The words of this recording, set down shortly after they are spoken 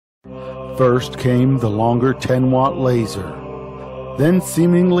First came the Longer 10-watt laser. Then,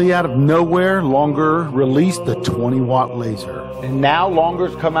 seemingly out of nowhere, Longer released the 20-watt laser. And now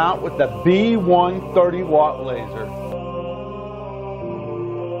Longer's come out with the B1 30-watt laser.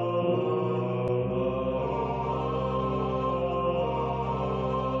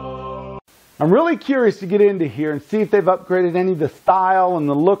 I'm really curious to get into here and see if they've upgraded any of the style and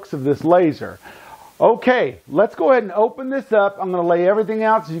the looks of this laser. Okay, let's go ahead and open this up. I'm going to lay everything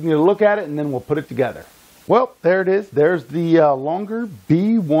out so you can get a look at it, and then we'll put it together. Well, there it is. There's the Longer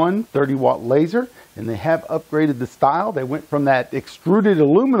B1 30-watt laser, and they have upgraded the style. They went from that extruded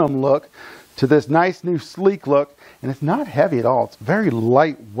aluminum look to this nice new sleek look, and it's not heavy at all. It's very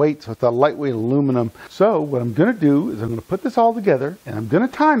lightweight, so it's a lightweight aluminum. So what I'm going to do is I'm going to put this all together, and I'm going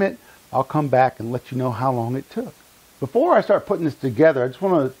to time it. I'll come back and let you know how long it took. Before I start putting this together, I just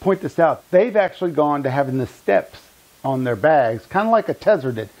want to point this out. They've actually gone to having the steps on their bags, kind of like a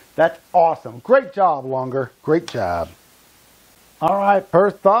Tezzer did. That's awesome. Great job, Longer. Great job. All right,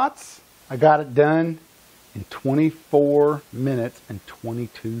 first thoughts. I got it done in 24 minutes and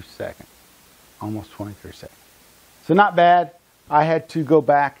 22 seconds. Almost 23 seconds. So not bad. I had to go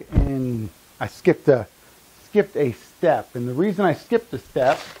back and I skipped a step. And the reason I skipped a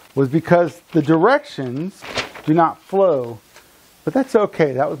step was because the directions do not flow. But that's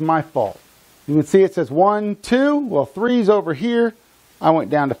okay. That was my fault. You can see it says 1, 2. Well, 3's over here. I went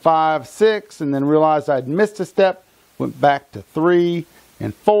down to 5, 6, and then realized I'd missed a step. Went back to 3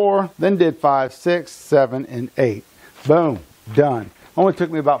 and 4. Then did 5, 6, 7, and 8. Boom. Done. Only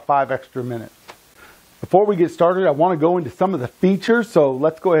took me about 5 extra minutes. Before we get started, I want to go into some of the features. So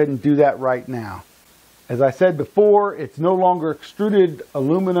let's go ahead and do that right now. As I said before, it's no longer extruded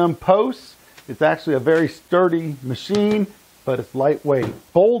aluminum posts. It's actually a very sturdy machine, but it's lightweight.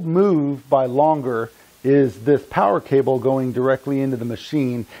 Bold move by Longer is this power cable going directly into the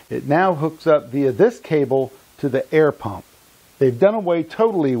machine. It now hooks up via this cable to the air pump. They've done away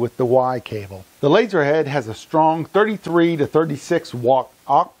totally with the Y cable. The laser head has a strong 33 to 36 watt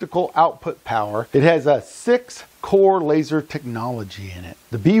optical output power. It has a 6-core laser technology in it.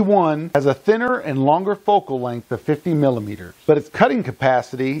 The B1 has a thinner and longer focal length of 50 millimeters, but its cutting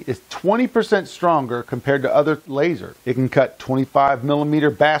capacity is 20% stronger compared to other lasers. It can cut 25 millimeter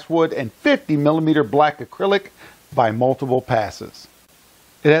basswood and 50 millimeter black acrylic by multiple passes.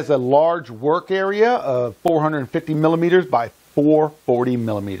 It has a large work area of 450 millimeters by 440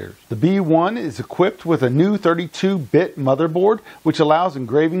 millimeters. The B1 is equipped with a new 32-bit motherboard, which allows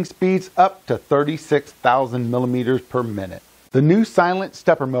engraving speeds up to 36,000 millimeters per minute. The new silent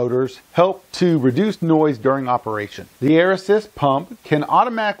stepper motors help to reduce noise during operation. The air assist pump can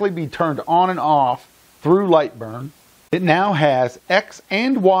automatically be turned on and off through light burn. It now has X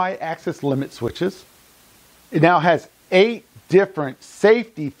and Y axis limit switches. It now has 8 different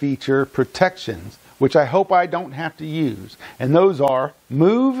safety feature protections, which I hope I don't have to use. And those are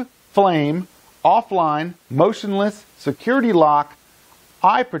move, flame, offline, motionless, security lock,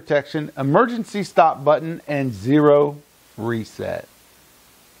 eye protection, emergency stop button, and 0 reset.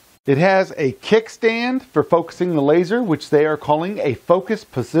 It has a kickstand for focusing the laser, which they are calling a focus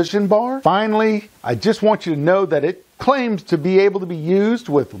position bar. Finally, I just want you to know that it claims to be able to be used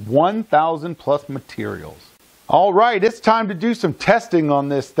with 1,000 plus materials. All right, it's time to do some testing on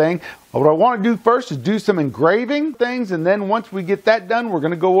this thing. What I want to do first is do some engraving things, and then once we get that done, we're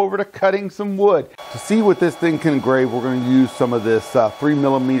going to go over to cutting some wood. To see what this thing can engrave, we're going to use some of this 3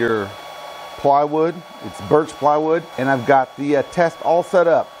 millimeter plywood. It's birch plywood, and I've got the test all set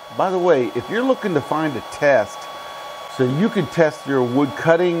up. By the way, if you're looking to find a test so you can test your wood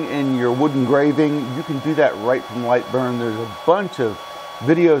cutting and your wood engraving, you can do that right from Lightburn. There's a bunch of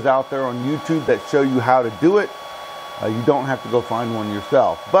videos out there on YouTube that show you how to do it. You don't have to go find one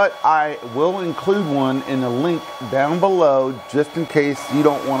yourself, but I will include one in a link down below just in case you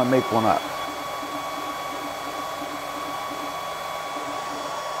don't want to make one up.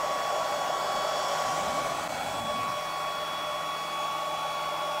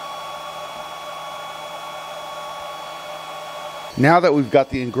 Now that we've got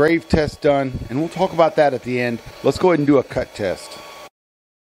the engraved test done, and we'll talk about that at the end, let's go ahead and do a cut test.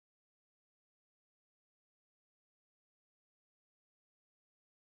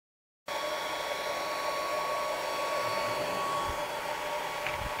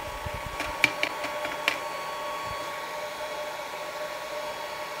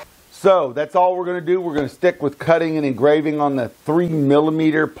 So that's all we're going to do. We're going to stick with cutting and engraving on the 3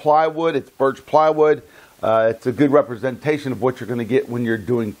 millimeter plywood. It's birch plywood. It's a good representation of what you're going to get when you're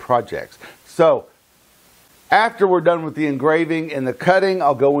doing projects. So After we're done with the engraving and the cutting,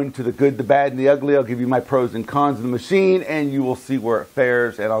 I'll go into the good, the bad, and the ugly. I'll give you my pros and cons of the machine, and you will see where it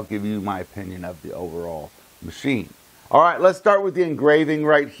fares, and I'll give you my opinion of the overall machine. All right, let's start with the engraving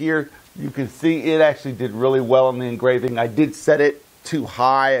right here. You can see it actually did really well on the engraving. I did set it too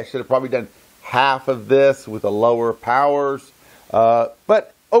high. I should have probably done half of this with the lower powers.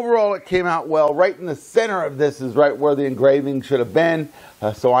 But overall, it came out well. Right in the center of this is right where the engraving should have been.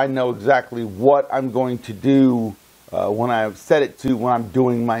 So I know exactly what I'm going to do when I set it to when I'm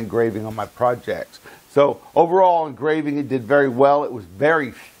doing my engraving on my projects. So overall engraving, it did very well. It was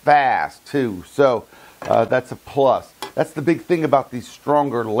very fast too. So that's a plus. That's the big thing about these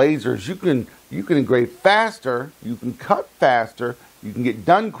stronger lasers. You can engrave faster, you can cut faster, you can get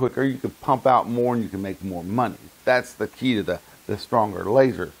done quicker, you can pump out more, and you can make more money. That's the key to the stronger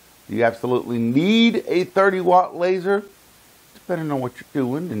lasers. Do you absolutely need a 30-watt laser? Depending on what you're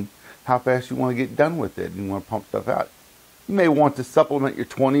doing and how fast you want to get done with it and you want to pump stuff out. You may want to supplement your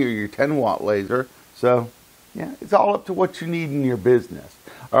 20 or your 10-watt laser. So, yeah, it's all up to what you need in your business.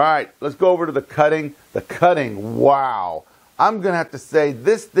 All right, let's go over to the cutting. The cutting, wow. I'm going to have to say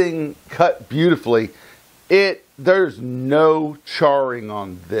this thing cut beautifully. There's no charring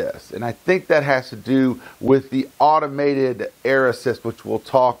on this. And I think that has to do with the automated air assist, which we'll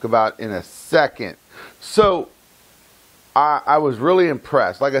talk about in a second. So I was really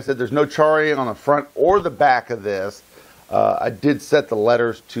impressed. Like I said, there's no charring on the front or the back of this. I did set the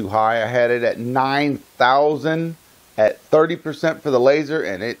letters too high. I had it at 9,000 at 30% for the laser,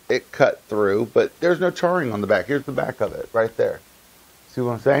 and it cut through. But there's no charring on the back. Here's the back of it right there. See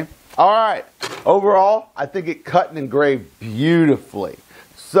what I'm saying? All right. Overall, I think it cut and engraved beautifully.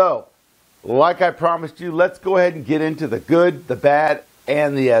 So, like I promised you, let's go ahead and get into the good, the bad,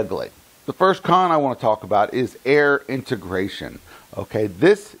 and the ugly. The first con I want to talk about is air integration. Okay,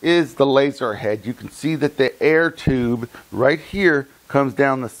 this is the laser head. You can see that the air tube right here comes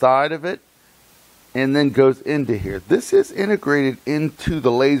down the side of it and then goes into here. This is integrated into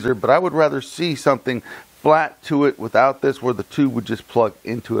the laser, but I would rather see something flat to it without this, where the tube would just plug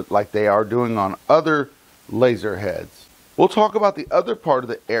into it like they are doing on other laser heads. We'll talk about the other part of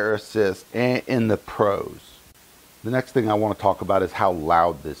the air assist and in the pros. The next thing I want to talk about is how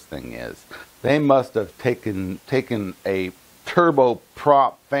loud this thing is. They must have taken a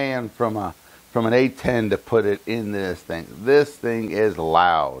turboprop fan from an A10 to put it in this thing. This thing is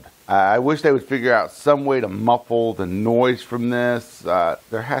loud. I wish they would figure out some way to muffle the noise from this.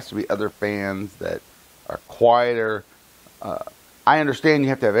 There has to be other fans that are quieter. I understand you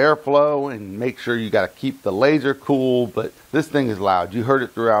have to have airflow and make sure you got to keep the laser cool, but this thing is loud. You heard it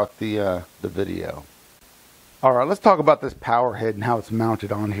throughout the video. All right, let's talk about this power head and how it's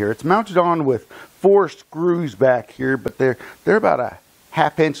mounted on here. It's mounted on with 4 screws back here, but they're about a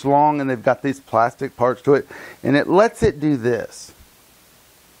 ½ inch long, and they've got these plastic parts to it, and it lets it do this.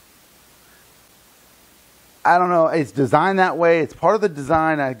 I don't know, it's designed that way. It's part of the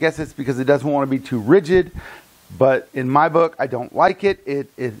design. I guess it's because it doesn't want to be too rigid, but in my book, I don't like it.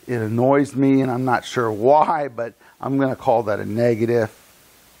 It annoys me, and I'm not sure why, but I'm going to call that a negative.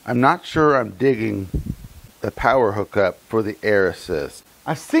 I'm not sure I'm digging the power hookup for the air assist.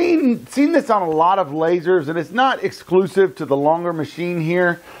 I've seen this on a lot of lasers, and it's not exclusive to the longer machine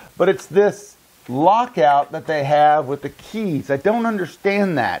here, but it's this lockout that they have with the keys. I don't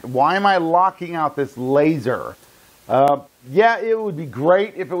understand that. Why am I locking out this laser? Yeah, it would be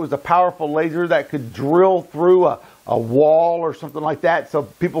great if it was a powerful laser that could drill through a wall or something like that so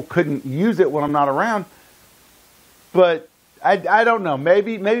people couldn't use it when I'm not around. But I don't know.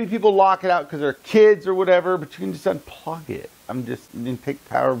 Maybe people lock it out because they're kids or whatever, but you can just unplug it. You can take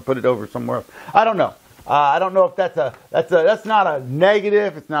power and put it over somewhere else. I don't know. I don't know if that's not a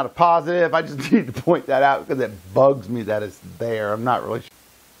negative. It's not a positive. I just need to point that out because it bugs me that it's there. I'm not really sure.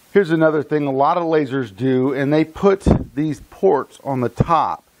 Here's another thing a lot of lasers do, and they put these ports on the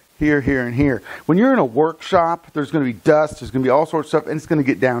top. Here, here, and here. When you're in a workshop, there's going to be dust, there's going to be all sorts of stuff, and it's going to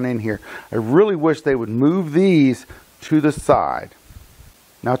get down in here. I really wish they would move these to the side.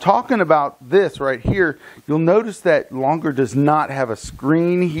 Now, talking about this right here, you'll notice that Longer does not have a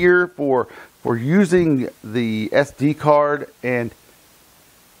screen here for using the SD card, and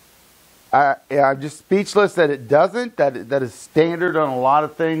I'm just speechless that it doesn't. That is standard on a lot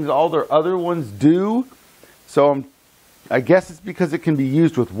of things. All their other ones do. So I guess it's because it can be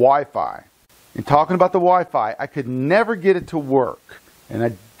used with Wi-Fi. And talking about the Wi-Fi, I could never get it to work. And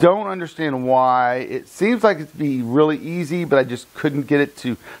I don't understand why. It seems like it'd be really easy, but I just couldn't get it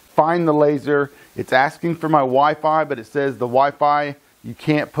to find the laser. It's asking for my Wi-Fi, but it says the Wi-Fi, you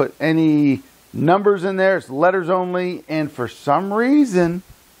can't put any numbers in there. It's letters only. And for some reason,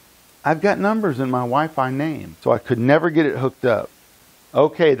 I've got numbers in my Wi-Fi name, so I could never get it hooked up.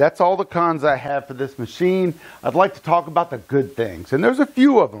 Okay, that's all the cons I have for this machine. I'd like to talk about the good things, and there's a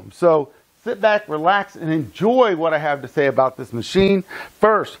few of them. So sit back, relax, and enjoy what I have to say about this machine.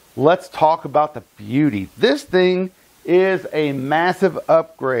 First, let's talk about the beauty. This thing is a massive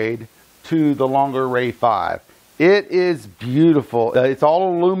upgrade to the Longer-Ray 5. It is beautiful. It's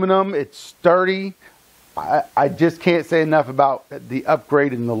all aluminum. It's sturdy. I just can't say enough about the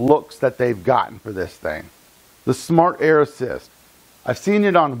upgrade and the looks that they've gotten for this thing. The Smart Air Assist. I've seen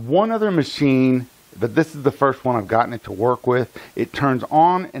it on one other machine, but this is the first one I've gotten it to work with. It turns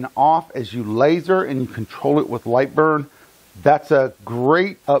on and off as you laser, and you control it with Lightburn. That's a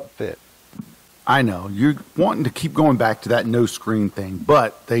great upfit. I know, you're wanting to keep going back to that no screen thing,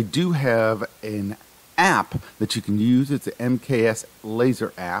 but they do have an app that you can use. It's an MKS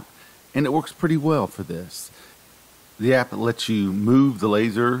laser app, and it works pretty well for this. The app lets you move the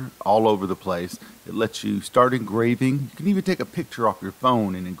laser all over the place. It lets you start engraving. You can even take a picture off your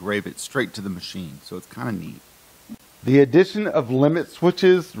phone and engrave it straight to the machine, so it's kind of neat. The addition of limit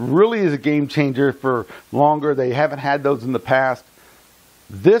switches really is a game changer for Longer. They haven't had those in the past.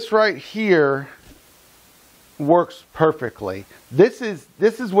 This right here works perfectly. This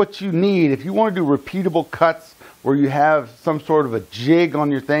is what you need if you want to do repeatable cuts where you have some sort of a jig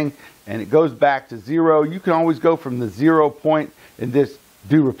on your thing and it goes back to 0. You can always go from the 0 point and just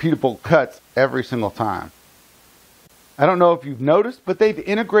do repeatable cuts every single time. I don't know if you've noticed, but they've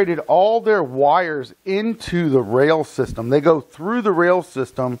integrated all their wires into the rail system. They go through the rail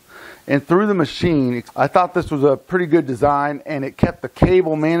system and through the machine. I thought this was a pretty good design, and it kept the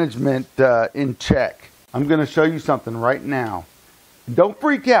cable management in check. I'm going to show you something right now. Don't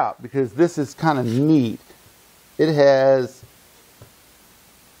freak out, because this is kind of neat. It has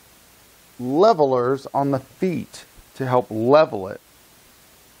levelers on the feet to help level it.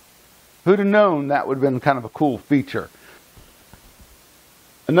 Who'd have known that would have been kind of a cool feature.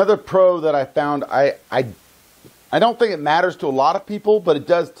 Another pro that I found, I don't think it matters to a lot of people, but it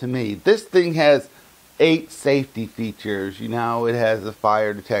does to me. This thing has 8 safety features. You know, it has a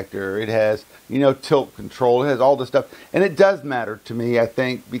fire detector. It has, tilt control. It has all this stuff. And it does matter to me, I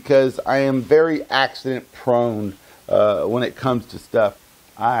think, because I am very accident prone when it comes to stuff.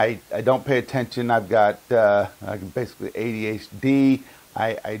 I don't pay attention. I've got basically ADHD.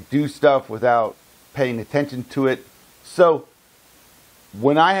 I do stuff without paying attention to it. So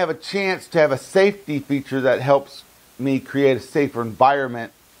when I have a chance to have a safety feature that helps me create a safer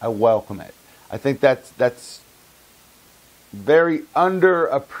environment, I welcome it. I think that's very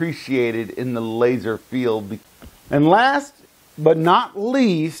underappreciated in the laser field. And last but not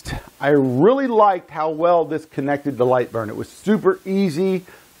least, I really liked how well this connected to Lightburn. It was super easy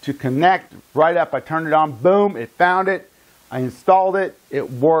to connect. Right up, I turned it on, boom, it found it. I installed it,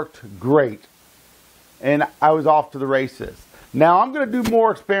 it worked great. And I was off to the races. Now I'm going to do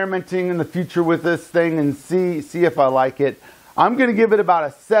more experimenting in the future with this thing and see if I like it. I'm going to give it about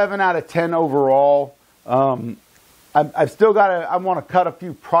a 7 out of 10 overall. I've still got I want to cut a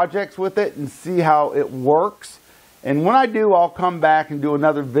few projects with it and see how it works. And when I do, I'll come back and do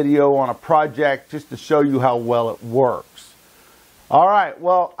another video on a project just to show you how well it works. All right,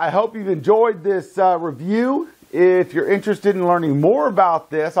 well, I hope you've enjoyed this review. If you're interested in learning more about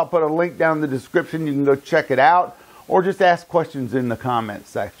this, I'll put a link down in the description. You can go check it out, or just ask questions in the comments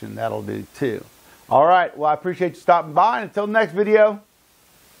section. That'll do too. All right, well, I appreciate you stopping by, and until the next video,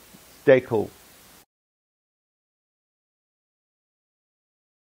 stay cool.